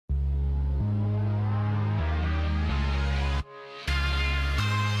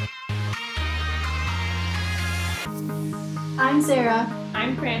I'm Sarah.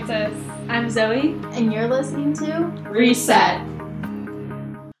 I'm Frances. I'm Zoe. And you're listening to Reset.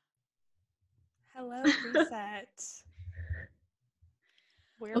 Hello, Reset.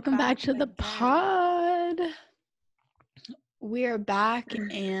 Welcome back to the pod. We're back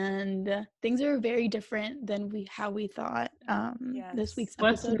and things are very different than how we thought this week's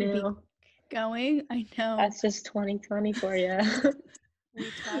episode would be going. I know. That's just 2020 for you. We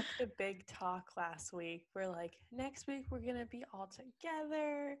talked a big talk last week. We're like, next week we're going to be all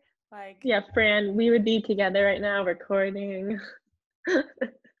together. Yeah, Fran, we would be together right now recording.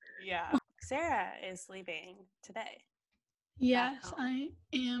 Yeah. Sarah is leaving today. Yes, I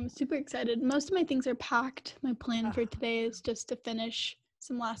am super excited. Most of my things are packed. My plan for today is just to finish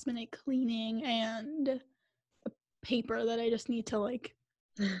some last minute cleaning and a paper that I just need to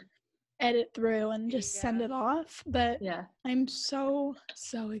edit through and just send it off. But yeah, I'm so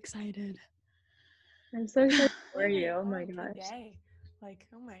excited. I'm so excited for you. Oh my gosh. Today.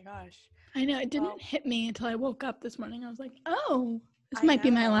 Oh my gosh. I know, it didn't hit me until I woke up this morning. I was like, oh, this might be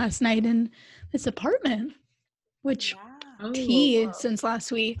my last night in this apartment. Which since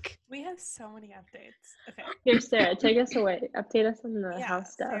last week. We have so many updates. Okay. Here, Sarah, take us away. Update us on the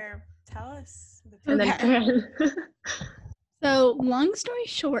house stuff. Sarah, tell us. So, long story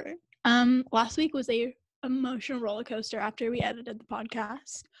short, last week was a emotional roller coaster after we edited the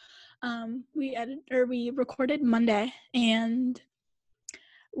podcast. We recorded Monday, and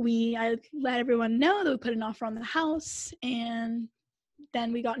I let everyone know that we put an offer on the house, and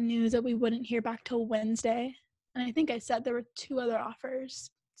then we got news that we wouldn't hear back till Wednesday. And I think I said there were 2 other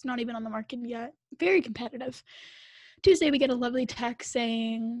offers. It's not even on the market yet. Very competitive. Tuesday, we get a lovely text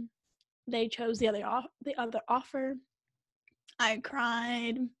saying they chose the other offer. I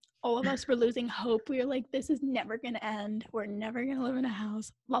cried. All of us were losing hope. We were like, this is never going to end. We're never going to live in a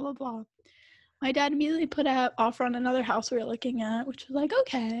house. Blah, blah, blah. My dad immediately put an offer on another house we were looking at, which was like,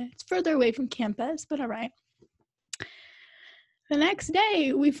 okay, it's further away from campus, but all right. The next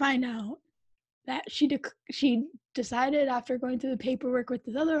day, we find out that she decided after going through the paperwork with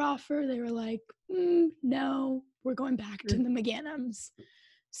this other offer, they were like, no, we're going back to the McGanums.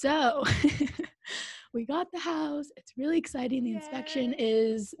 So we got the house. It's really exciting. The inspection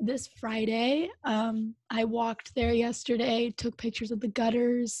is this Friday. I walked there yesterday, took pictures of the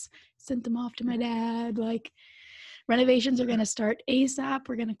gutters, sent them off to my dad. Renovations are going to start ASAP.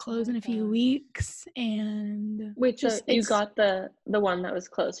 We're going to close in a few weeks. And wait, so you got the one that was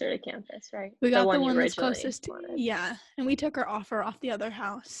closer to campus, right? We got the one that's closest to, and we took our offer off the other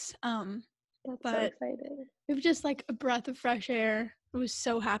house. That's so exciting. It was just like a breath of fresh air. I was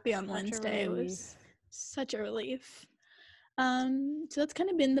so happy on Wednesday. It was such a relief. So that's kind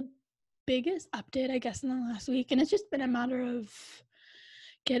of been the biggest update, I guess, in the last week. And it's just been a matter of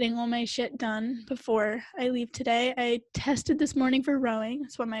getting all my shit done before I leave today. I tested this morning for rowing.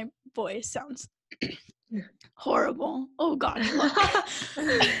 That's why my voice sounds horrible. Oh gosh.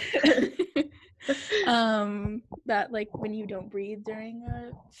 That when you don't breathe during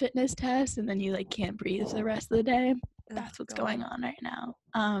a fitness test and then you can't breathe for the rest of the day. That's what's going on right now.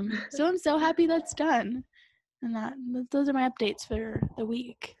 So I'm so happy that's done. And those are my updates for the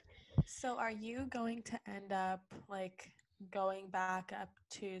week. So are you going to end up going back up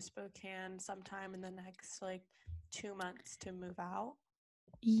to Spokane sometime in the next 2 months to move out?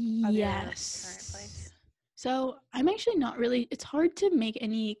 Yes. Current place? So I'm actually not really, it's hard to make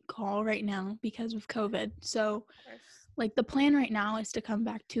any call right now because of COVID. So the plan right now is to come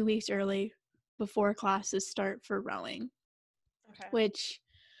back 2 weeks early before classes start for rowing. Okay. Which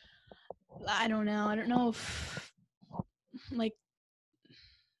I don't know. I don't know if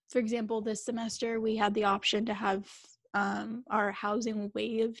for example, this semester we had the option to have our housing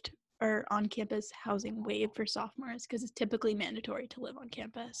waived or on-campus housing waived for sophomores because it's typically mandatory to live on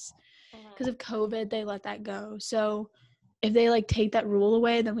campus. Because of COVID, they let that go. So if they take that rule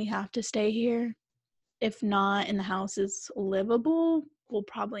away, then we have to stay here. If not, and the house is livable, we'll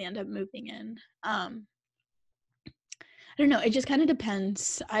probably end up moving in. I don't know. It just kind of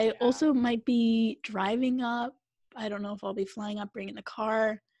depends. I also might be driving up. I don't know if I'll be flying up, bringing the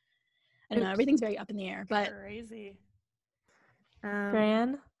car. I don't know. Everything's very up in the air. But crazy.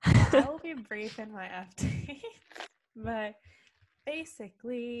 Fran? I will be brief in my update. But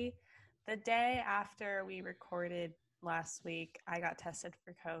basically, the day after we recorded last week, I got tested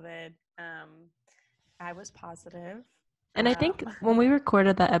for COVID. I was positive. And I think when we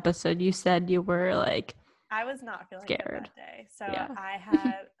recorded that episode, you said you were I was not feeling scared good that day. So I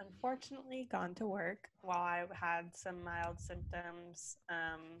had unfortunately gone to work while I had some mild symptoms.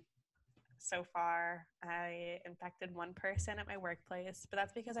 So far, I infected one person at my workplace, but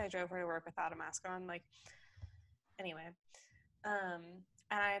that's because I drove her to work without a mask on. Anyway, And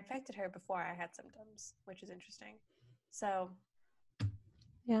I infected her before I had symptoms, which is interesting. So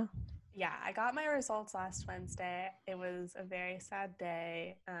Yeah. yeah, I got my results last Wednesday. It was a very sad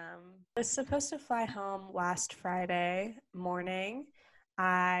day. I was supposed to fly home last Friday morning.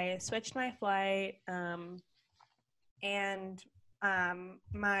 I switched my flight, and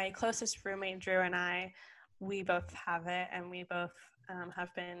my closest roommate, Drew, and I, we both have it, and we both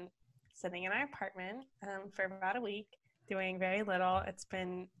have been sitting in our apartment for about a week, doing very little. It's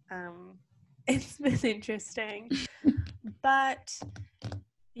been interesting, but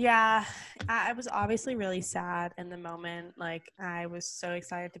yeah, I was obviously really sad in the moment. Like, I was so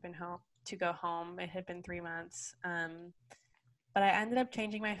excited to go home. It had been 3 months. But I ended up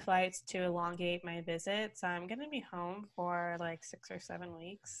changing my flights to elongate my visit. So I'm going to be home for like 6 or 7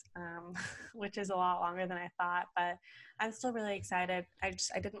 weeks, which is a lot longer than I thought. But I'm still really excited. I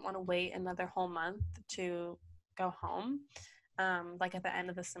didn't want to wait another whole month to go home, like at the end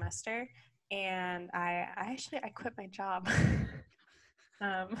of the semester. And I quit my job.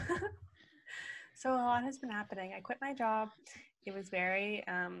 So a lot has been happening. I quit my job. It was very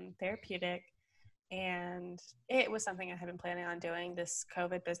therapeutic, and it was something I had been planning on doing. This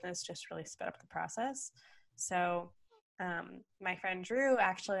COVID business just really sped up the process. So my friend Drew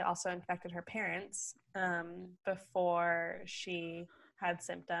actually also infected her parents before she had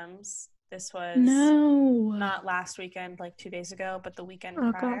symptoms. This was not last weekend, like 2 days ago, but the weekend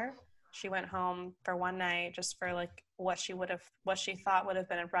prior. She went home for one night just for like what she thought would have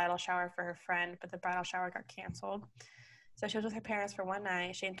been a bridal shower for her friend, but the bridal shower got canceled. So she was with her parents for one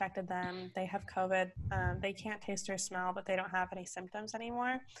night. She infected them. They have COVID. They can't taste or smell, but they don't have any symptoms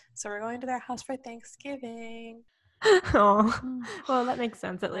anymore. So we're going to their house for Thanksgiving. Oh, well, that makes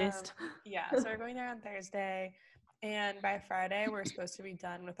sense at least. Yeah, so we're going there on Thursday. And by Friday, we're supposed to be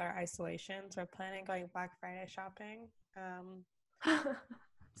done with our isolation. So we're planning on going Black Friday shopping.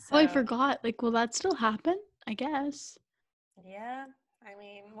 Oh, I forgot. Like, will that still happen? I guess. Yeah, I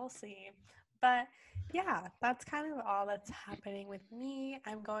mean, we'll see. But yeah, that's kind of all that's happening with me.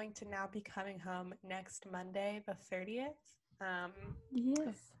 I'm going to now be coming home next Monday, the 30th.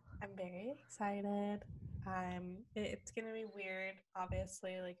 Yes. I'm very excited. It's gonna be weird,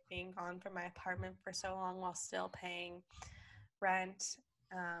 obviously, like being gone from my apartment for so long while still paying rent.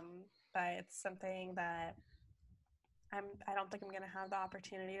 But it's something that I don't think I'm gonna have the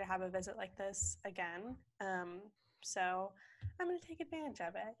opportunity to have a visit like this again. So I'm gonna take advantage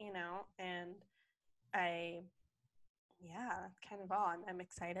of it, and kind of all. I'm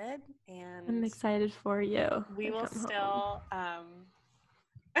excited, and I'm excited for you. We will still.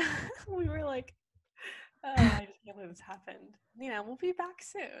 We were like, I just can't believe this happened. We'll be back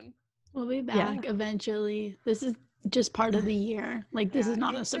soon. We'll be back eventually. This is just part of the year. Like, this is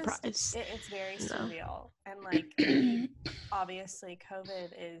not a surprise. It's very surreal. And like, obviously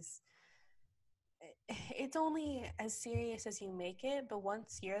COVID it's only as serious as you make it, but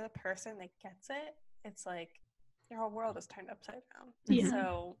once you're the person that gets it, it's like your whole world is turned upside down. Yeah.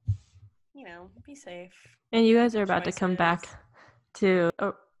 So, be safe. And you guys are about to come back to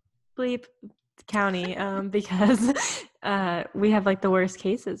Bleep County because we have like the worst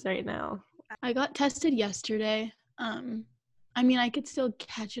cases right now. I got tested yesterday. I mean, I could still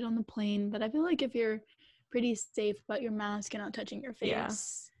catch it on the plane, but I feel like if you're pretty safe about your mask and not touching your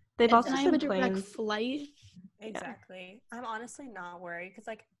face. They've also and I have a direct flight. Exactly. I'm honestly not worried because,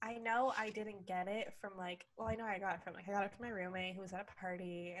 like, I know I didn't get it from, like, I know I got it from my roommate who was at a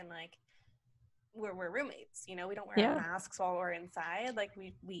party, and, like, we're roommates, we don't wear masks while we're inside. Like,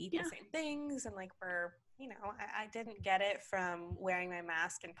 we eat the same things, and, like, we're, I didn't get it from wearing my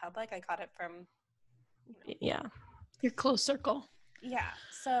mask in public. I got it from, your close circle. Yeah.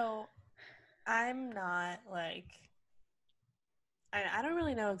 So I'm not, like, I don't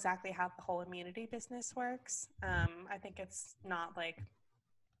really know exactly how the whole immunity business works. I think it's not like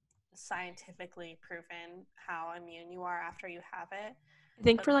scientifically proven how immune you are after you have it. I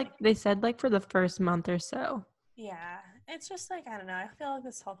think they said like for the first month or so. Yeah, it's just like, I don't know. I feel like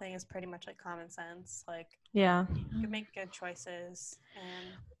this whole thing is pretty much like common sense. Like, you make good choices.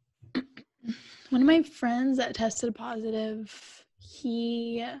 And one of my friends that tested positive,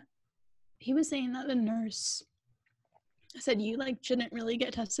 he was saying that the nurse said you like shouldn't really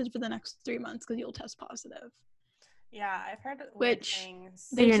get tested for the next 3 months because you'll test positive. Yeah, I've heard weird things.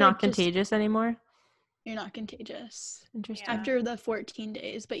 So you're not contagious anymore? You're not contagious. Interesting. After the 14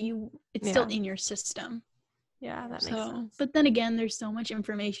 days, but it's still in your system. Yeah, that makes sense. But then again, there's so much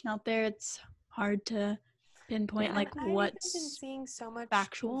information out there. It's hard to pinpoint what's I've been seeing so much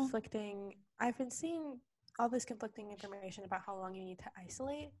factual. conflicting. I've been seeing all this conflicting information about how long you need to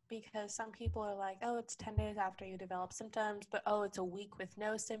isolate, because some people are like, oh, it's 10 days after you develop symptoms, but oh, it's a week with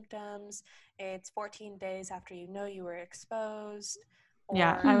no symptoms. It's 14 days after you know you were exposed.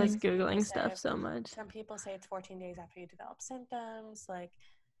 Yeah, Or I was some people Googling say- stuff so much. Some people say it's 14 days after you develop symptoms, like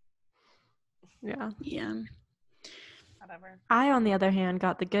Yeah. Yeah. whatever. I, on the other hand,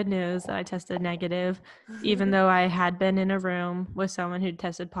 got the good news that I tested negative, even though I had been in a room with someone who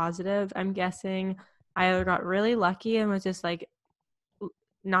tested positive. I'm guessing I either got really lucky and was just like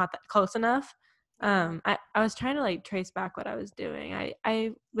not that close enough. I was trying to like trace back what I was doing.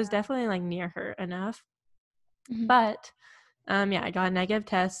 I was Yeah. definitely like near her enough. Mhm. But yeah, I got a negative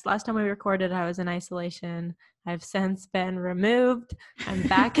test. Last time we recorded, I was in isolation. I've since been removed. I'm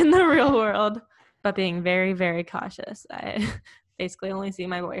back in the real world, but being very, very cautious. I basically only see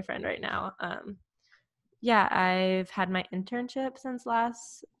my boyfriend right now. Yeah, I've had my internship since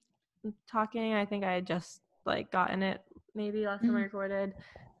last talking. I think I had just like gotten it maybe last time I recorded.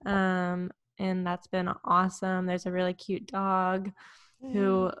 And that's been awesome. There's a really cute dog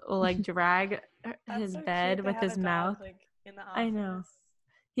who will like drag his so bed cute. They with have his a dog, mouth. like, in the office. I know.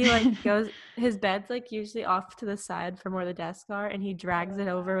 He like goes, his bed's like usually off to the side from where the desks are, and he drags it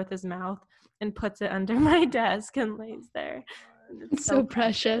over with his mouth and puts it under my desk and lays there. And It's so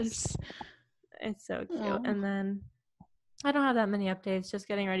precious. It's so cute. Aw. And then I don't have that many updates, just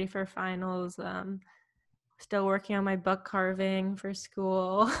getting ready for finals. Still working on my book carving for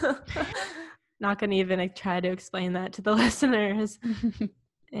school. Not gonna even like, try to explain that to the listeners.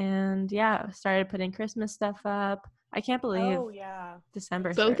 And yeah, started putting Christmas stuff up. I can't believe Oh yeah, December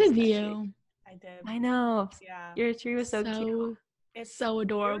Both starts of next you. week. I did. I know. Yeah. Your tree was so cute. It's so we were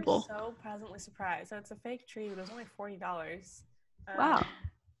adorable. so pleasantly surprised. So it's a fake tree, but it was only $40. Wow.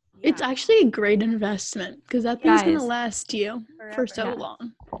 It's yeah, actually a great investment because that thing's gonna Guys. last you for so Forever. Yeah.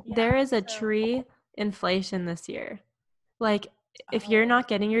 long. There yeah, is a so- tree inflation this year. Like if you're Oh, not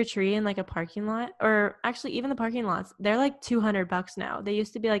getting your tree in like a parking lot, or actually even the parking lots, they're like $200 now. They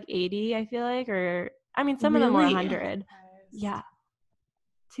used to be like 80, I feel like, or I mean some of them were Really? 100. surprised. Yeah.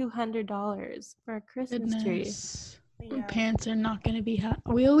 $200 for a Christmas tree. Goodness. Yeah. Parents are not gonna be happy.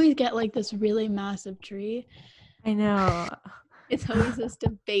 We always get like this really massive tree. I know. It's always this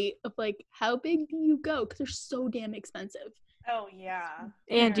debate of like how big do you go because they're so damn expensive. Oh yeah.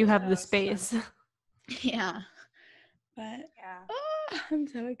 And you They're have the so space. expensive. Yeah. But Yeah. I'm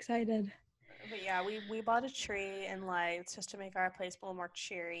so excited. But yeah, we bought a tree and lights just to make our place a little more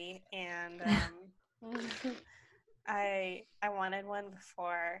cheery, and I wanted one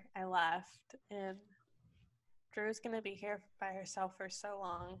before I left, and Drew's gonna be here by herself for so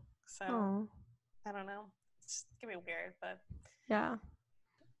long, so Oh, I don't know. It's gonna be weird, but yeah.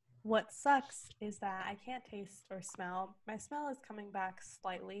 what sucks is that I can't taste or smell. My smell is coming back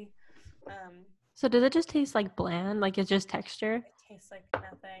slightly. So does it just taste like bland? Like it's just texture? It tastes like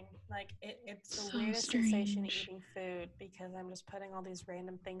nothing. Like it's the So weirdest sensation strange. eating food, because I'm just putting all these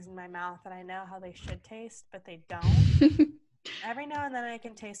random things in my mouth that I know how they should taste, but they don't. Every now and then I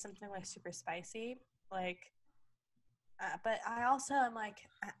can taste something like super spicy, like. But I also am like,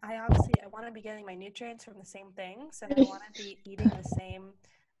 I obviously I want to be getting my nutrients from the same things, and I want to be eating the same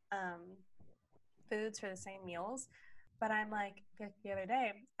foods for the same meals. But I'm like the other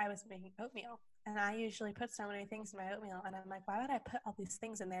day I was making oatmeal, and I usually put so many things in my oatmeal, and I'm like, why would I put all these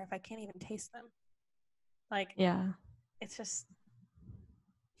things in there if I can't even taste them? Like, Yeah. it's just.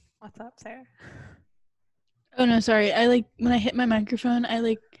 What's up, Sarah? Oh no, sorry. I like when I hit my microphone,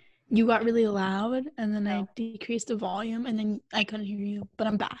 you got really loud and then I Oh. decreased the volume and then I couldn't hear you, but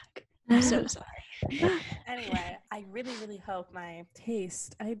I'm back. I'm so sorry. Anyway, I really, really hope my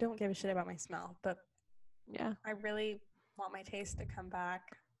taste. I don't give a shit about my smell, but Yeah. I really want my taste to come back.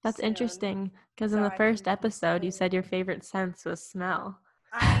 That's soon. interesting because in so the I first can episode you taste said your favorite sense was smell.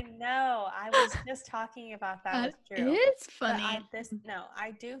 I know. I was just talking about that with That Drew. is But funny.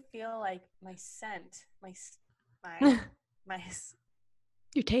 I do feel like my scent, my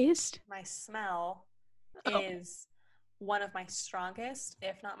Your taste? my smell Oh. is one of my strongest,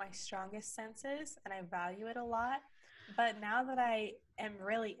 if not my strongest senses, and I value it a lot. But now that I am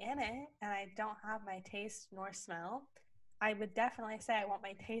really in it and I don't have my taste nor smell, I would definitely say I want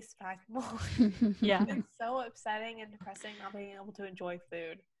my taste back more. Yeah. It's so upsetting and depressing not being able to enjoy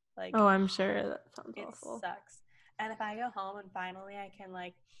food. Like, Oh, I'm sure that sounds it awful. sucks. And if I go home and finally I can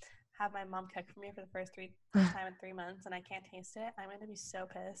like have my mom cook for me for the first time in 3 months and I can't taste it, I'm gonna be so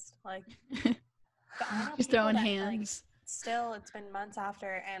pissed. Like, but I know Just people throwing that, hands. like, still it's been months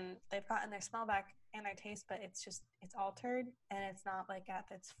after and they've gotten their smell back and their taste, but it's altered and it's not like at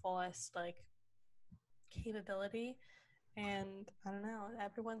its fullest like capability. And I don't know,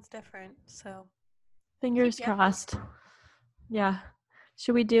 everyone's different, so Fingers Keep guessing. crossed. Yeah.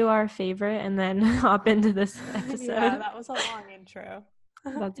 Should we do our favorite and then hop into this episode? Yeah, that was a long intro.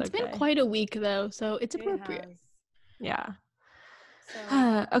 That's It's okay. been quite a week though, so it's It appropriate. has. Yeah.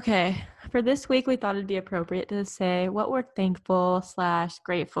 So Okay. For this week, we thought it'd be appropriate to say what we're thankful /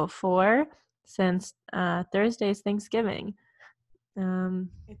 grateful for since Thursday's Thanksgiving.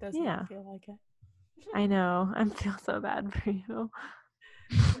 it doesn't Yeah. feel like it. I know. I feel so bad for you.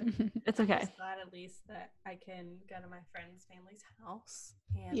 It's I'm okay. just glad at least that I can go to my friend's family's house.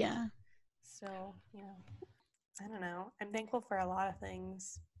 And Yeah. so, I don't know. I'm thankful for a lot of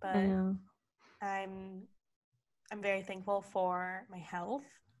things, I but know. I'm very thankful for my health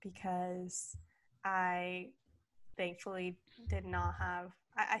because I thankfully did not have,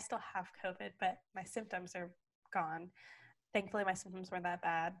 I still have COVID, but my symptoms are gone. Thankfully, my symptoms weren't that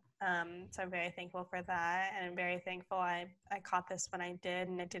bad. So I'm very thankful for that. And I'm very thankful I caught this when I did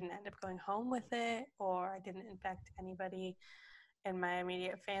and I didn't end up going home with it or I didn't infect anybody in my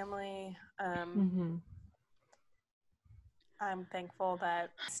immediate family. I'm thankful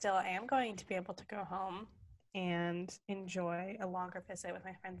that still I am going to be able to go home and enjoy a longer visit with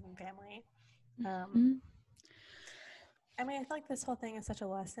my friends and family. I mean, I feel like this whole thing is such a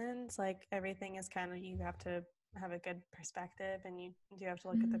lesson. It's like everything is kind of, you have to have a good perspective and you do have to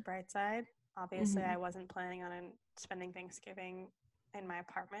look at the bright side. Obviously, I wasn't planning on spending Thanksgiving in my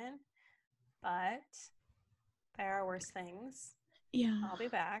apartment, but there are worse things. Yeah. I'll be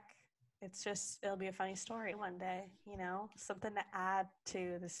back. It's just, it'll be a funny story one day, something to add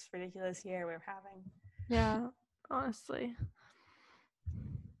to this ridiculous year we're having. Yeah, honestly.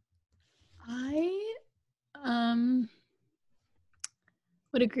 I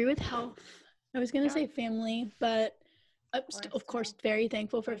would agree with health. I was going to say family, but I'm of course very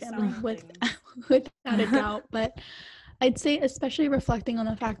thankful for family without a doubt, but I'd say especially reflecting on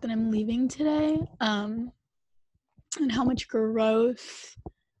the fact that I'm leaving today, and how much growth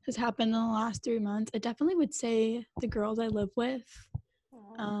has happened in the last 3 months, I definitely would say the girls I live with.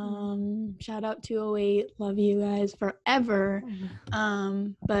 Shout out 208, love you guys forever.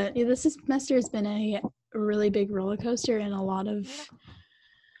 But yeah, this semester has been a really big roller coaster in a lot of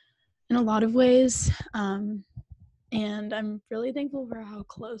ways. And I'm really thankful for how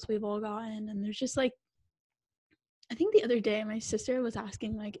close we've all gotten. And there's just like, I think the other day my sister was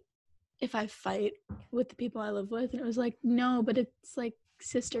asking like if I fight with the people I live with, and it was like, no, but it's like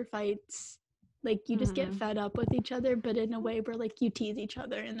sister fights. Like you just get fed up with each other, but in a way where like you tease each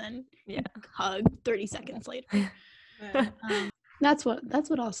other and then you hug 30 seconds later. That's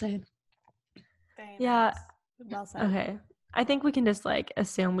what I'll say. Very Yeah. nice. Well said. Okay. I think we can just like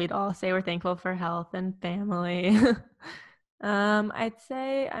assume we'd all say we're thankful for health and family. I'd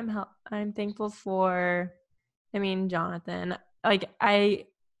say I'm thankful for, Jonathan. Like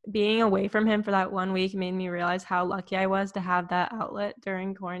being away from him for that 1 week made me realize how lucky I was to have that outlet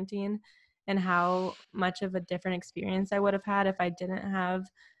during quarantine and how much of a different experience I would have had if I didn't have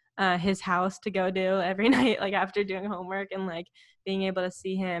his house to go do every night, like after doing homework, and like being able to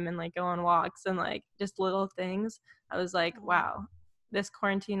see him and like go on walks and like just little things. I was like, wow, this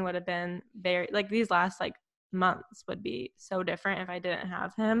quarantine would have been very, like these last like months would be so different if I didn't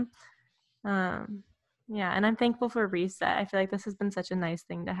have him. Yeah, and I'm thankful for Reset. I feel like this has been such a nice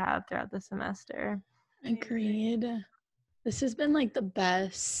thing to have throughout the semester. Agreed. This has been like the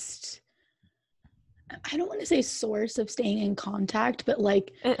best, I don't want to say source of staying in contact, but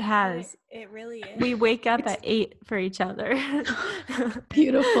like it has. It really is. We wake up at 8 for each other.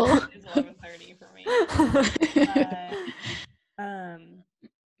 Beautiful. It's 11:30 for me.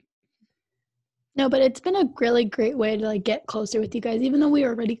 No, but it's been a really great way to like get closer with you guys. Even though we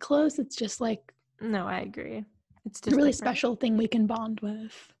were already close, it's just like no, I agree. It's just a really different. special thing we can bond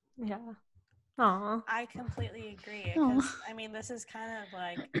with. Yeah. Aw. I completely agree. Because I mean, this is kind of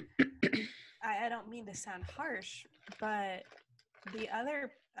like I don't mean to sound harsh, but the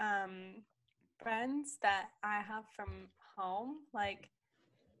other friends that I have from home, like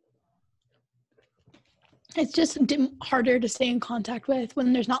it's just harder to stay in contact with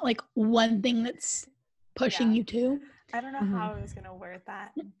when there's not like one thing that's pushing you to. I don't know how I was going to word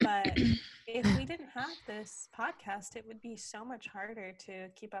that, but if we didn't have this podcast, it would be so much harder to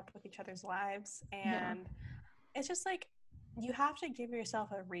keep up with each other's lives. And it's just like, you have to give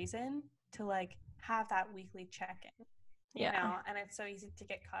yourself a reason to like have that weekly check-in, you know, and it's so easy to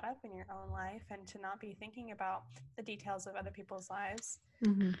get caught up in your own life and to not be thinking about the details of other people's lives.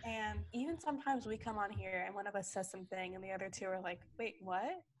 And even sometimes we come on here and one of us says something and the other two are like, wait,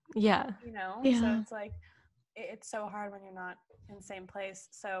 what? Yeah. You know? Yeah. So it's like, it's so hard when you're not in the same place.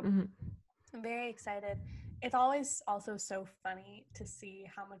 So I'm very excited. it's always also so funny to see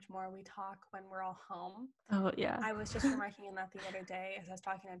how much more we talk when we're all home. Oh, yeah. I was just remarking on that the other day as I was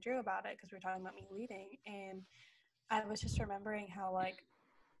talking to Drew about it, because we were talking about me leaving, and I was just remembering how, like,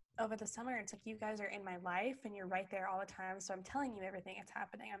 over the summer, it's like you guys are in my life and you're right there all the time. So I'm telling you everything that's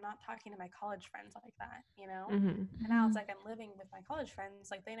happening. I'm not talking to my college friends like that, you know? Mm-hmm. And now it's like I'm living with my college friends.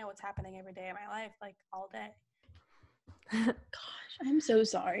 Like, they know what's happening every day of my life, like all day. Gosh, I'm so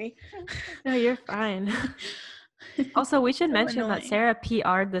sorry. No, you're fine. Also, we should So mention that annoying. Sarah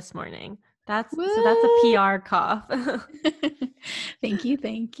PR'd this morning. That's a Woo! PR cough. Thank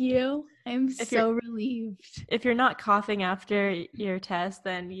you. I'm If you're- so relieved. If you're not coughing after your test,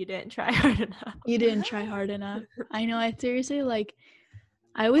 then you didn't try hard enough. You didn't try hard enough. I know. I seriously, like,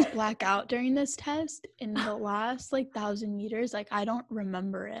 I always black out during this test. In the last, like, 1,000 meters, like, I don't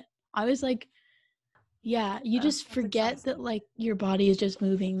remember it. I was like, yeah, you just That's forget that, exhausting. like, your body is just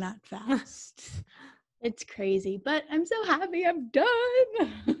moving that fast. It's crazy, but I'm so happy I'm done.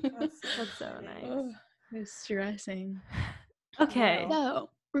 That's so nice. Oh, it's stressing. Okay. So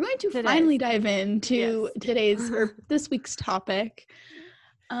we're going to Today. finally dive into Yes. today's or this week's topic.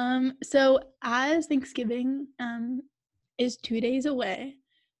 So as Thanksgiving is 2 days away,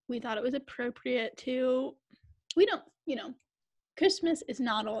 we thought it was appropriate to, Christmas is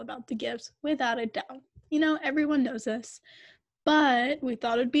not all about the gifts, without a doubt. Everyone knows this. But we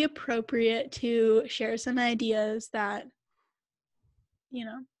thought it'd be appropriate to share some ideas that,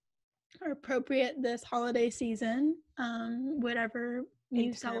 are appropriate this holiday season, whatever In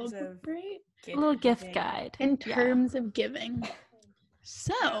you terms of celebrate. A little gift giving. guide. In Yeah. terms of giving.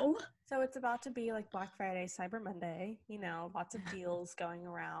 So, So it's about to be like Black Friday, Cyber Monday, lots of deals going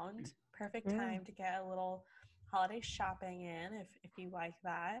around. Perfect Yeah. time to get a little holiday shopping in if you like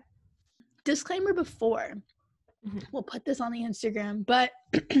that. disclaimer before, Mhm. we'll put this on the Instagram, but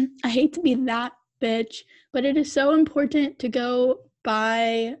I hate to be that bitch, but it is so important to go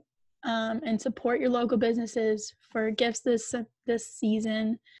buy and support your local businesses for gifts this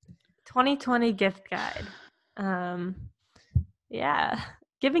season. 2020 gift guide. Yeah.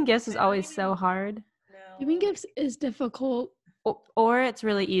 Giving gifts is I don't always even- so hard. No. Giving gifts is difficult. Or it's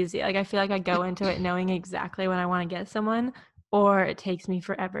really easy. Like, I feel like I go into it knowing exactly what I want to get someone, or it takes me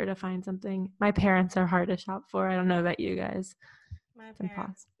forever to find something. My parents are hard to shop for. I don't know about you guys. My impossible.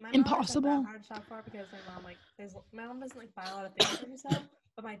 parents, my mom Impossible. isn't that hard to shop for because my mom doesn't like buy a lot of things for herself,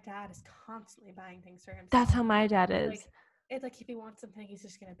 but my dad is constantly buying things for himself. That's how my dad is. Like, it's like if he wants something, he's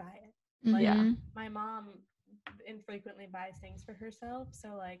just gonna buy it. Yeah. Mhm. My mom infrequently buys things for herself,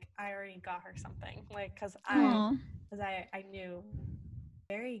 so like I already got her something, like because Aw. I knew.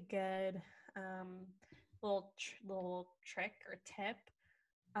 Very good little trick or tip.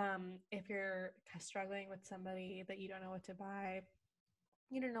 If you're struggling with somebody that you don't know what to buy,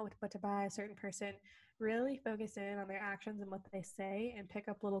 a certain person, really focus in on their actions and what they say and pick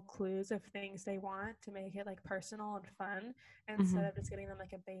up little clues of things they want to make it like personal and fun instead of just getting them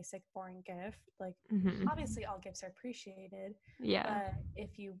like a basic boring gift. Like, Mhm. obviously all gifts are appreciated, Yeah. but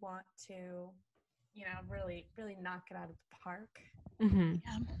if you want to, really, really knock it out of the park, Mhm.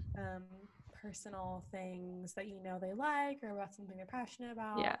 personal things that they like or about something they're passionate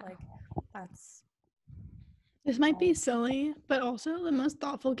about, Yeah. like that's This might be silly, but also the most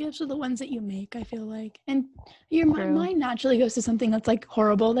thoughtful gifts are the ones that you make, I feel like. And your True. mind naturally goes to something that's like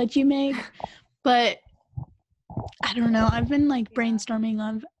horrible that you make. But I don't know. I've been like brainstorming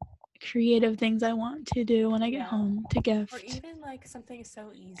on creative things I want to do when I get home to gift. Or even like something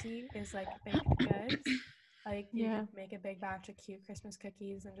so easy is like baked goods. Like you Yeah. could make a big batch of cute Christmas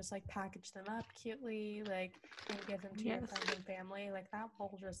cookies and just like package them up cutely, like, and give them to your Yes. friends and family. Like that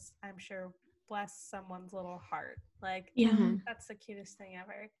will just, I'm sure, bless someone's little heart. Like, Yeah. Mhm. that's the cutest thing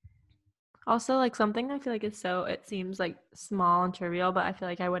ever. Also, like, something I feel like it seems like small and trivial, but I feel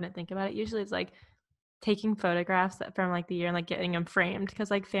like I wouldn't think about it. Usually it's like taking photographs from like the year and like getting them framed,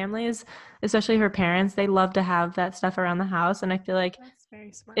 because like families, especially for parents, they love to have that stuff around the house, and I feel like That's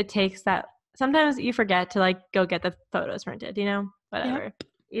very smart. it takes that. Sometimes you forget to like go get the photos printed, whatever.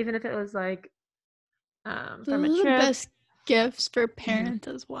 Even if it was like from a Those are the trip. best gifts for parents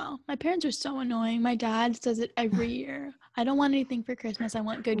as well. My parents are so annoying. My dad does it every year. I don't want anything for Christmas. I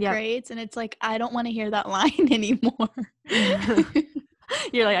want good Yep. grades. And it's like, I don't want to hear that line anymore.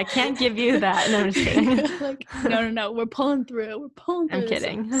 You're like, I can't give you that. No, I'm just kidding. Like, no. We're pulling through. We're pulling through. I'm this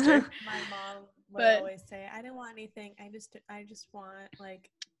kidding. semester. My mom would But- always say, I didn't want anything. I just want like,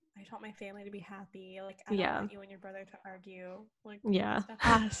 I want my family to be happy. Like, I don't want you and your brother to argue. Like, Yeah. stuff like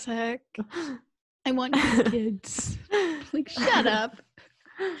that. Classic. I want good kids. Like, shut up.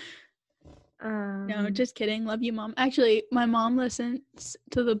 No, just kidding. Love you, Mom. Actually, my mom listens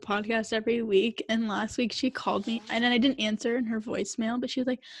to the podcast every week, and last week she called me, and I didn't answer in her voicemail, but she was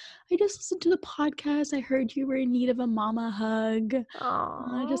like, I just listened to the podcast. I heard you were in need of a mama hug.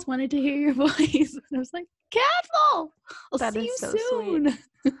 I just wanted to hear your voice. And I was like, careful! I'll That see is you so soon.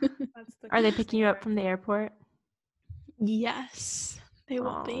 That's the Are they coolest picking thing you up ever. from the airport? Yes, they will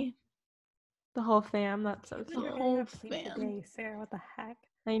Aw. be. The whole fam? That's so I feel cute. like The you're whole gonna complete the fam. day, Sarah. What the heck?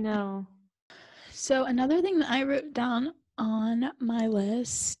 I know. So another thing that I wrote down on my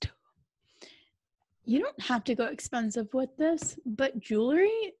list, you don't have to go expensive with this, but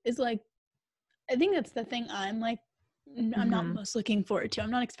jewelry is like, I think that's the thing I'm like, I'm not Mhm. most looking forward to. I'm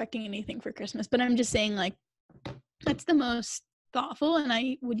not expecting anything for Christmas, but I'm just saying like, that's the most thoughtful, and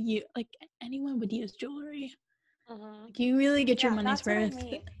I would use, like, anyone would use jewelry. Like, you really get your money's That's what I worth.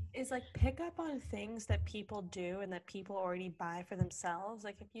 mean. Is like pick up on things that people do and that people already buy for themselves.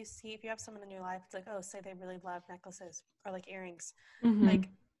 Like if you have someone in your life, it's like, oh, say they really love necklaces or like earrings. Mhm. Like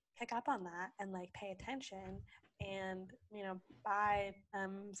pick up on that and like pay attention and buy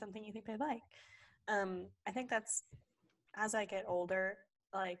something you think they like. I think that's as I get older,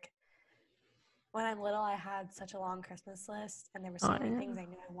 like when I'm little, I had such a long Christmas list, and there were so Oh, many yeah. things I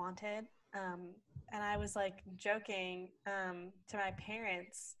knew I wanted. And I was like joking to my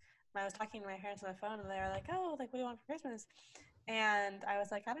parents when I was talking to my parents on the phone, and they were like, "Oh, like what do you want for Christmas?" And I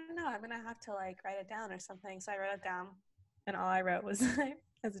was like, "I don't know. I'm gonna have to like write it down or something." So I wrote it down, and all I wrote was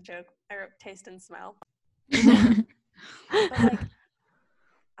as a joke. I wrote taste and smell. But like,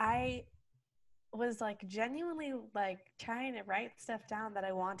 I was like genuinely like trying to write stuff down that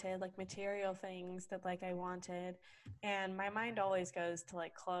I wanted, like material things that like I wanted, and my mind always goes to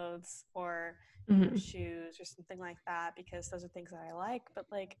like clothes or Mhm. shoes or something like that because those are things that I like. But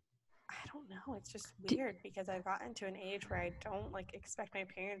like I don't know, it's just Do- weird because I've gotten to an age where I don't like expect my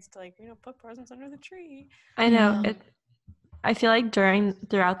parents to like put presents under the tree. I know. Yeah. I feel like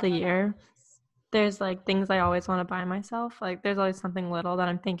throughout the year, there's like things I always want to buy myself. Like there's always something little that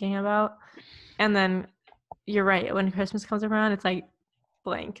I'm thinking about. And then you're right. When Christmas comes around, it's like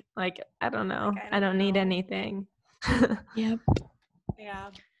blank. Like, I don't know. Like, I don't need know. anything. Yep. Yeah.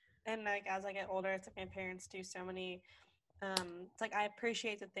 And like as I get older, it's like my parents do so many it's like I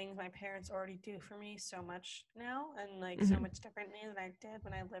appreciate the things my parents already do for me so much now and like so Mhm. much differently than I did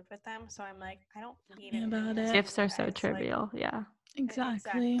when I lived with them. So I'm like, I don't need Think anything about else it. from Gifts you are so guys. trivial. Yeah.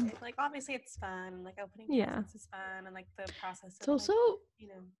 Exactly. Like obviously it's fun and like opening Yeah. presents is fun and like the process It's of also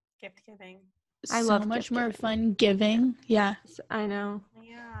like, gift giving. I so love much gift more giving. fun giving. Yeah. I know.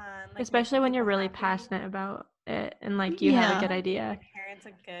 Yeah. And, like, Especially making when you're people really happy. passionate about it and like you have a Yeah. good My idea. parents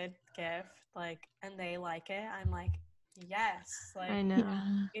a good gift, like, and they like it. I'm like, yes. Like I know.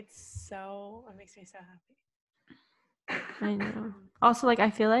 Yeah. it makes me so happy. I know. Also, like, I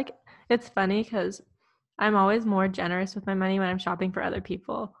feel like it's funny because I'm always more generous with my money when I'm shopping for other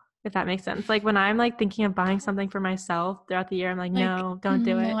people, if that makes sense. Like, when I'm, like, thinking of buying something for myself throughout the year, I'm like, no, don't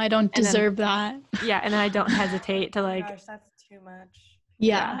do it. No, I don't And then- deserve that. Yeah, and then I don't hesitate to, Oh my like, gosh, that's too much.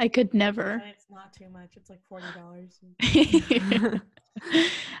 Yeah, I could never. And it's not too much. It's like $40.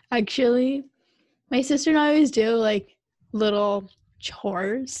 Actually, my sister and I always do like little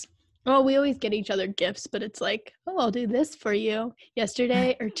chores. Well, we always get each other gifts, but it's like, oh, I'll do this for you.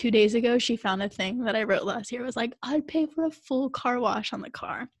 Yesterday or 2 days ago, she found a thing that I wrote last year. It was like, I'd pay for a full car wash on the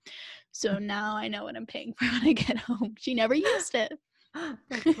car. So now I know what I'm paying for when I get home. She never used it.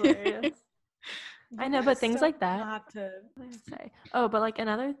 That's hilarious. I know, but things like that. Have to. What did I say? Oh, but like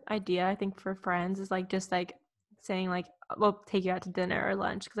another idea I think for friends is like just like saying like we'll take you out to dinner or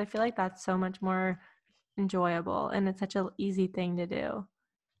lunch because I feel like that's so much more enjoyable and it's such an easy thing to do.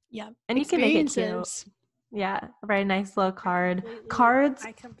 Yeah. And you can make it cute. Experiences. Yeah, write a nice little card. Completely- Cards.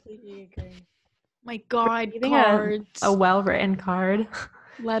 I completely agree. My God, Even cards. a well-written card.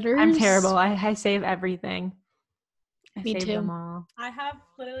 Letters. I'm terrible. I save everything. I Me save too. them all. I have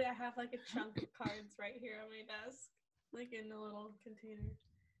like a chunk of cards right here on my desk, like in a little container.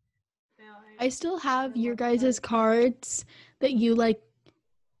 Now I still have I your love guys' cards that you like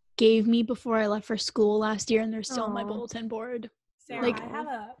gave me before I left for school last year, and they're still on my Aw. bulletin board. Sarah, Like-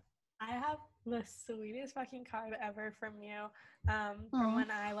 I have the sweetest fucking card ever from you. From Aw.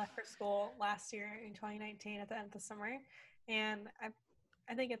 when I left for school last year in 2019 at the end of the summer, and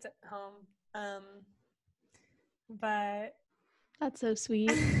I think it's at home. But That's so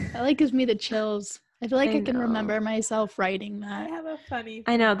sweet. That like gives me the chills. I feel like I I can know. remember myself writing I that. have a funny.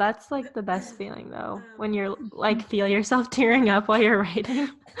 I know thing. that's like the best feeling though when you're Mhm. like feel yourself tearing up while you're writing. was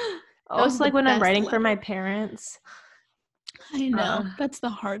Also, like the when I'm best writing for my letter. parents. I know. Uh, That's the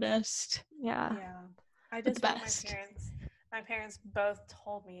hardest. Yeah. Yeah, I The just wrote my best. parents my parents both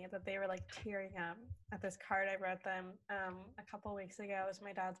told me that they were like tearing up at this card I wrote them a couple weeks ago. It was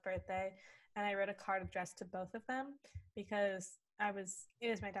my dad's birthday, and I wrote a card addressed to both of them because it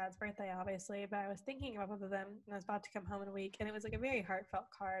was my dad's birthday, obviously, but I was thinking about both of them, and I was about to come home in a week, and it was like a very heartfelt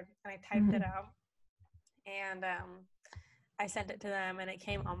card, and I typed it out, and I sent it to them, and it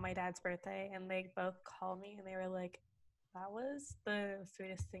came on my dad's birthday, and they both called me, and they were like, that was the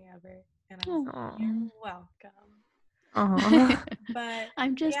sweetest thing ever, and I was like, you're welcome. Aw. But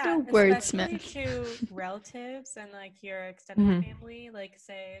I'm just yeah, a especially wordsmith. to relatives and like your extended family, like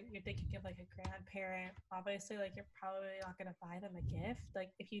say you're thinking of like a grandparent, obviously like you're probably not gonna buy them a gift.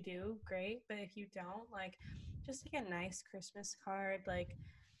 Like if you do, great, but if you don't, like just like a nice Christmas card, like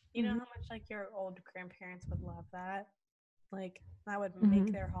you know how much like your old grandparents would love that. Like that would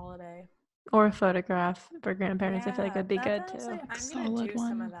make their holiday. Or a photograph for grandparents. I feel like that'd be good honestly, too. I'm gonna Solid do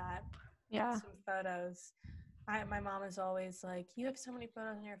some one. of that. Yeah. Some photos. My mom is always like, you have so many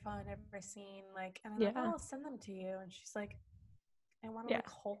photos on your phone I've never seen. Like, and I'm like, oh, I'll send them to you. And she's like, I want to like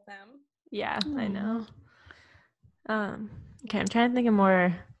hold them. Yeah, I know. Okay, I'm trying to think of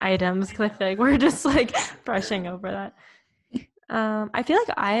more items because I feel like we're just like brushing over that. I feel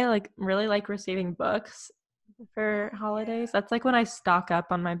like I like really like receiving books for holidays. That's like when I stock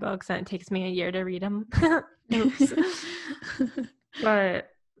up on my books and it takes me a year to read them. Oops. But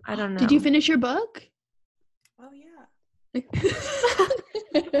I don't know. Did you finish your book? Oh yeah.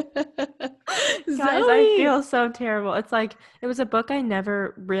 Guys, I feel so terrible. It's like it was a book I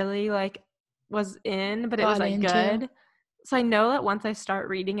never really like was in, but it was like good. So I know that once I start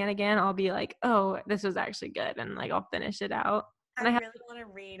reading it again, I'll be like, oh, this was actually good, and like I'll finish it out. I really want to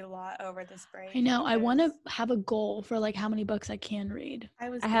read a lot over this break. I know. I want to have a goal for like how many books I can read.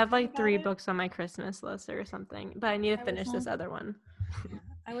 I have like 3 books on my Christmas list or something, but I need to finish this other one. Yeah,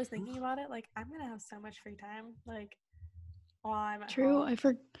 I was thinking about it. Like, I'm gonna have so much free time. Like, while I'm at True.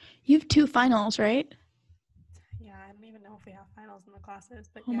 home. You have 2 finals, right? Yeah, I don't even know if we have finals in the classes,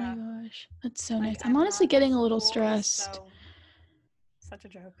 but oh yeah. my gosh, that's so Like, nice. I'm honestly getting a little school stressed. Such a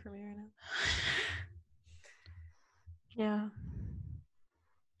joke for me right now. Yeah.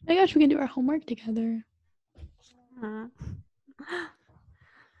 Oh my gosh, we can do our homework together. Kind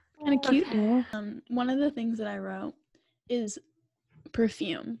of cute. Okay. One of the things that I wrote is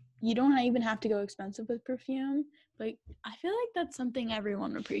perfume. You don't even have to go expensive with perfume, but I feel like that's something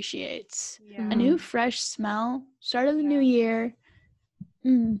everyone appreciates. Yeah. A new fresh smell, start of the new year.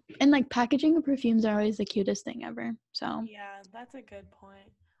 And like packaging of perfumes are always the cutest thing ever. So yeah, that's a good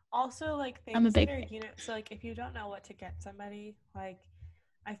point. Also, like things I'm a big that are so like if you don't know what to get somebody, like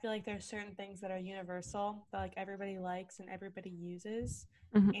I feel like there's certain things that are universal that like everybody likes and everybody uses,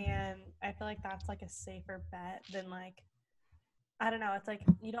 and I feel like that's like a safer bet than like I don't know. It's like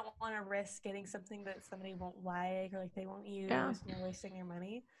you don't want to risk getting something that somebody won't like or like they won't use and you're wasting your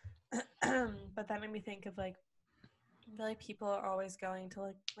money. But that made me think of like I feel like people are always going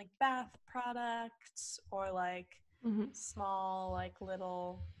to like bath products or like small like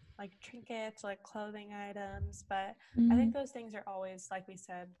little like trinkets, like clothing items. But I think those things are always, like we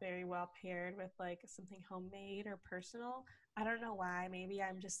said, very well paired with like something homemade or personal. I don't know why. Maybe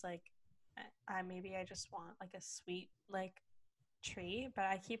I'm just like maybe I just want like a sweet like treat, but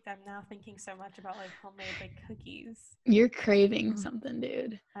I keep them now thinking so much about like homemade like cookies. You're craving something,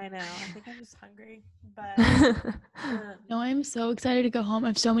 dude. I know. I think I'm just hungry, but no, I'm so excited to go home. I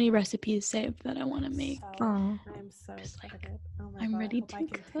have so many recipes saved that I want to make. I'm so excited. Oh my I'm God, ready to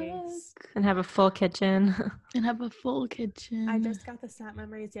cook and have a full kitchen. I just got the snap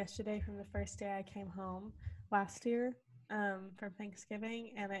memories yesterday from the first day I came home last year from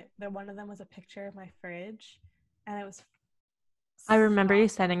Thanksgiving, and one of them was a picture of my fridge, and it was I remember you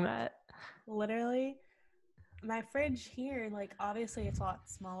sending that. Literally, my fridge here, like obviously it's a lot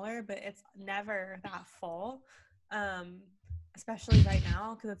smaller, but it's never that full. Especially right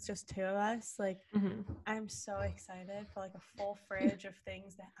now because it's just 2 of us. Like I'm so excited for like a full fridge of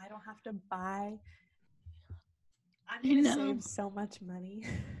things that I don't have to buy. I'm gonna save so much money.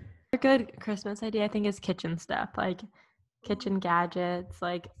 A good Christmas idea, I think, is kitchen stuff, like kitchen gadgets.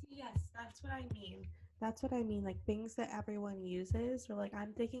 Like yes, that's what I mean. That's what I mean, like things that everyone uses, or like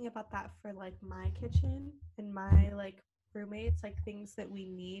I'm thinking about that for like my kitchen and my like roommates, like things that we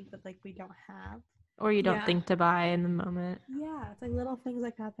need but like we don't have. Or you don't think to buy in the moment. Yeah, it's like little things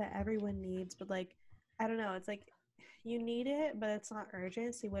like that everyone needs, but like, I don't know, it's like you need it, but it's not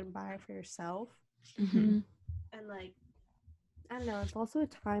urgent, so you wouldn't buy it for yourself. And like, I don't know, it's also a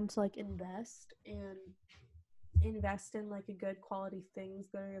time to like invest in like a good quality things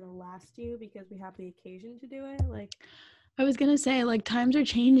that are gonna last you because we have the occasion to do it. Like I was gonna say, like, times are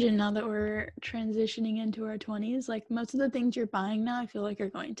changing now that we're transitioning into our 20s. Like, most of the things you're buying now, I feel like are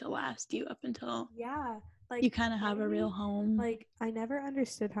going to last you up until Yeah, like you kind of have a real maybe, home. like I never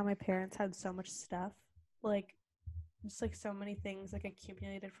understood how my parents had so much stuff, like just like so many things like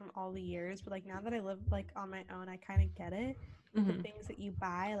accumulated from all the years. But like now that I live like on my own, I kind of get it. Like the things that you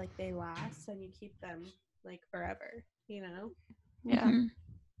buy, like they last and you keep them like forever. You know. Yeah. Mhm.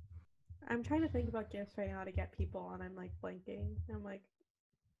 I'm trying to think about gifts right now to get people, and I'm like blanking. I'm like,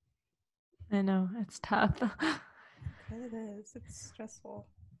 I know. It's tough. kind of is. It's stressful.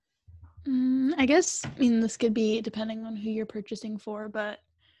 I guess, I mean, this could be depending on who you're purchasing for, but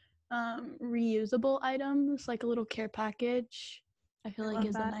reusable items, like a little care package, I feel I like love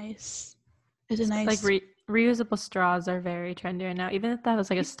is that. a Like nice. reusable straws are very trendy right now. Even if that was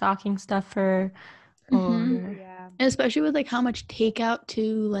like a stocking stuffer Mhm. Oh or yeah. And especially with like how much takeout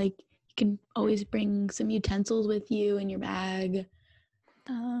too, like you can always bring some utensils with you in your bag. It also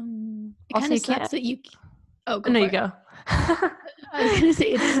kind of you sucks can't. that you. Oh, go No, for you it. go. I was gonna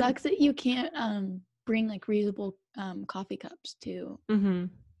say it sucks that you can't bring like reusable coffee cups to Mm-hmm.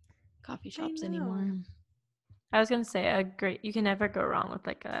 coffee I shops know. anymore. I was gonna say you can never go wrong with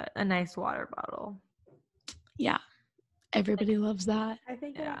like a nice water bottle. Yeah, everybody loves that. I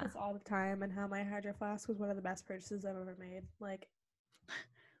think about Yeah. this all the time and how my Hydro Flask was one of the best purchases I've ever made. Like,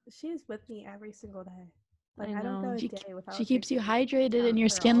 she is with me every single day. Like, I don't go know. a She day without she keeps you drinking hydrated out and of your her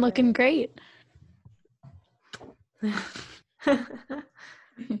skin all looking day. great. I'm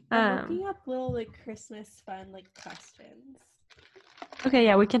um, looking up little like Christmas fun like questions. okay,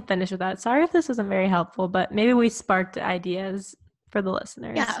 yeah, we can finish with that. Sorry if this wasn't very helpful, but maybe we sparked ideas for the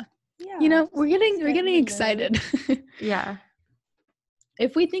listeners. Yeah, Yeah, we're just getting get in the excited. Yeah.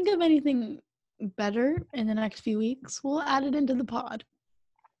 If we think of anything better in the next few weeks, we'll add it into the pod.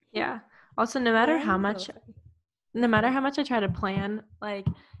 Yeah. Also, no What matter I how was much I try to plan like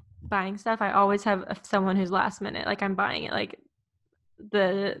buying stuff, I always have someone who's last minute. Like I'm buying it like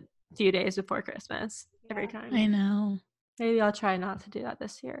the few days before Christmas every Yeah. time. I know. Maybe I'll try not to do that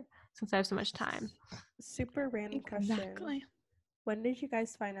this year since I have so much time. Super random question. Exactly. When did you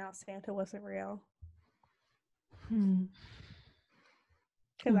guys find out Santa wasn't real? Because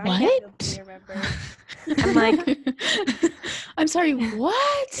I What? vividly remember. I'm like, I'm sorry,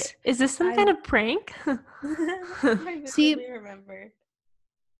 what? is this some I- kind of prank? I See- vividly remember.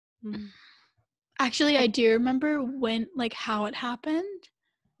 Actually, I do remember when, like, how it happened,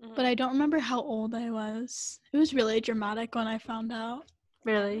 but I don't remember how old I was. It was really dramatic when I found out.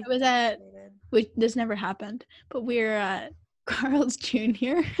 Really? I was at, Devastated. which this never happened, but we were at Carl's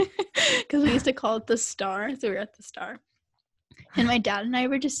Jr. because we used to call it the Star, so we were at the Star. And my dad and I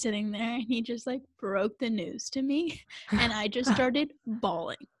were just sitting there, and he just like broke the news to me, and I just started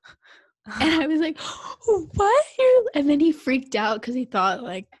bawling. And I was like, "What?" And then he freaked out because he thought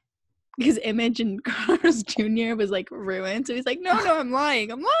like his image in Carl's Jr. was like ruined. So he's like, "No, I'm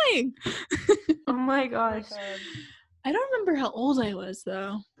lying. I'm lying." Oh my Oh my gosh. God. I don't remember how old I was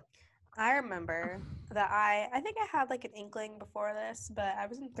though. I remember that I think I had like an inkling before this, but I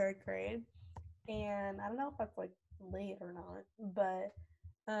was in 3rd grade, and I don't know if that's like late or not, but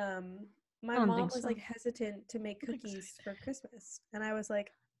my I don't mom think was so. like hesitant to make cookies for Christmas, and I was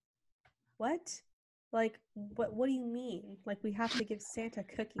like, "What? Like what do you mean? Like we have to give Santa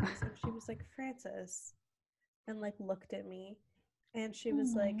cookies?" And she was like, "Frances," and like looked at me, and she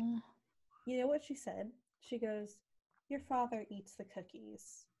was like, Aw. "You know what she said?" She goes, "Your father eats the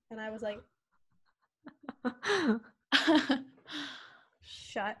cookies." And I was like,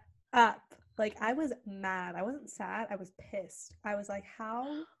 "Shut up." Like I was mad. I wasn't sad. I was pissed. I was like,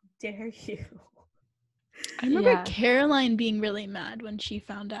 "How dare you?" I remember Yeah. Caroline being really mad when she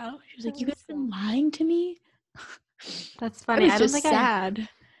found out. She was I like, "You was guys so been lying to me?" That's I funny. was just sad.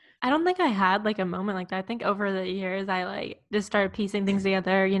 I don't think I had like a moment like that. I think over the years I like just started piecing things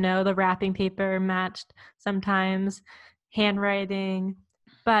together, the wrapping paper matched sometimes, handwriting.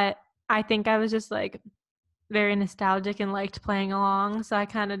 But I think I was just like very nostalgic and liked playing along. So I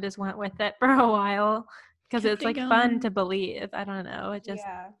kind of just went with it for a while because Kept it's it like fun going. to believe. I don't know. It just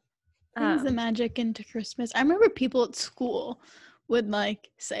yeah. Brings the magic into Christmas. I remember people at school would like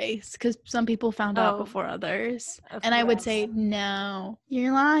say, because some people found out Oh, before others, of and I would course. say, "No,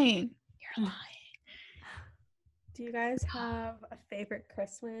 you're lying. You're lying." Do you guys have a favorite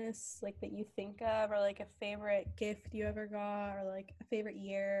Christmas like that you think of, or like a favorite gift you ever got, or like a favorite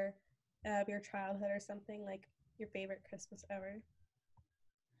year of your childhood or something, like your favorite Christmas ever?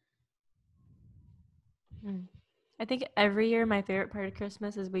 I think every year my favorite part of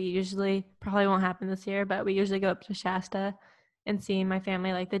Christmas is we usually, probably won't happen this year, but we usually go up to Shasta and seeing my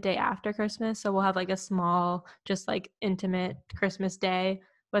family like the day after Christmas. So we'll have like a small, just like intimate Christmas day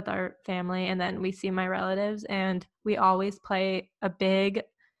with our family, and then we see my relatives, and we always play a big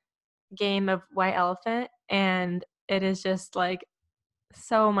game of White Elephant, and it is just like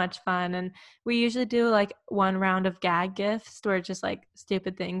so much fun. And we usually do like one round of gag gifts where it's just like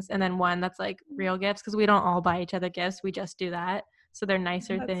stupid things, and then one that's like real gifts, because we don't all buy each other gifts, we just do that, so they're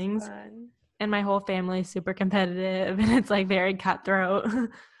nicer That's things. fun. And my whole family is super competitive and it's like very cutthroat.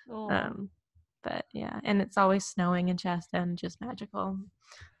 Aw. But yeah, and it's always snowing in Shasta and just magical.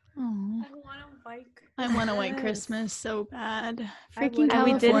 Aw. I want a white I want a white Christmas. Christmas so bad. I Freaking would-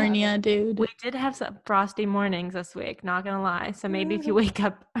 we did- California, dude. We did have some frosty mornings this week, not gonna lie, so maybe if you wake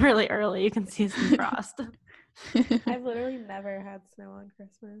up really early you can see some frost. I've literally never had snow on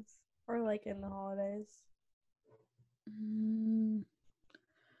Christmas or like in the holidays. I'm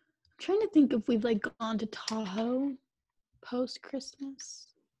trying to think if we've like gone to Tahoe post Christmas.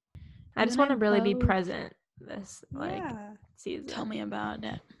 I just You and want to really be both. present this like Yeah. season, Tell me about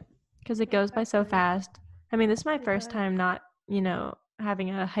it. because it goes by so Exactly. fast. I mean, this is my It first does. time not,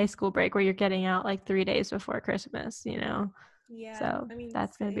 having a high school break where you're getting out like 3 days before Christmas, Yeah. So I mean,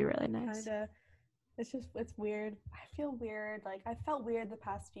 that's gonna be same, really nice. Kinda. It's weird. I feel weird. Like I felt weird the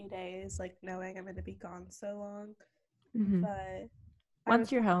past few days, like knowing I'm gonna be gone so long. Mhm. But I Once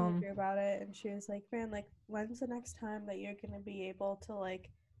was you're talking to home. Drew about it, and she was like, "Man, like when's the next time that you're gonna be able to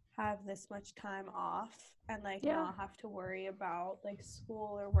like have this much time off and like Yeah. not have to worry about like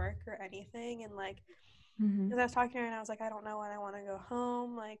school or work or anything?" And like, Mhm. because I was talking to her and I was like, "I don't know when I want to go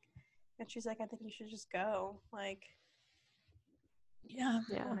home." Like, and she's like, "I think you should just go." Like, Yeah.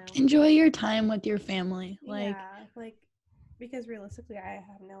 I Yeah. don't know. Enjoy your time with your family. Like, Yeah, like because realistically, I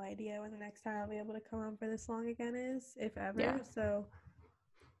have no idea when the next time I'll be able to come home for this long again is, if ever. Yeah. So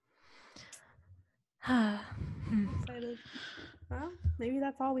Hmm. I'm excited. Well, maybe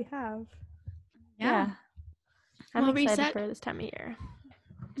that's all we have. Yeah. I'm Well, excited Reset. for this time of year.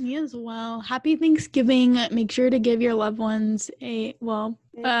 Me as well. Happy Thanksgiving. Make sure to give your loved ones if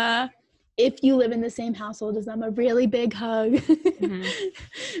you live in the same household as them, a really big hug.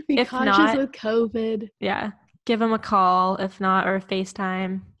 Be If cautious not- with COVID. Yeah. Give them a call, if not, or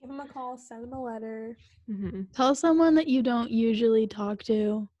FaceTime. Give them a call, send them a letter. Mhm. Tell someone that you don't usually talk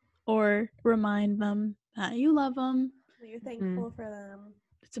to, or remind them that you love them. That you're thankful for them.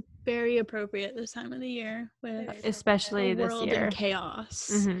 It's very appropriate this time of the year with Very Especially the this world year. in chaos.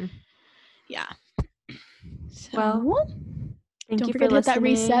 Mhm. Yeah. So, Well, Thank don't you forget for to hit that listening.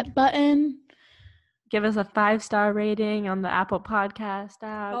 reset button. Give us a 5-star rating on the Apple Podcast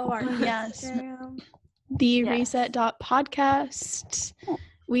app. Follow our Yes. Instagram. The Yes. reset.podcast.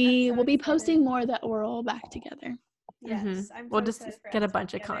 We I'm so will be excited. posting more that we're all back together. Yes, Mhm. I'm We'll so just excited for get a us to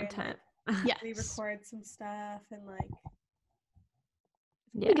bunch of get together and, content. Yes. re-record some stuff and like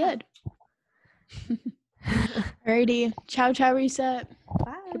Be good. Alrighty. Ciao, ciao, reset.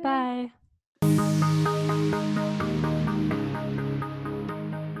 bye. Goodbye.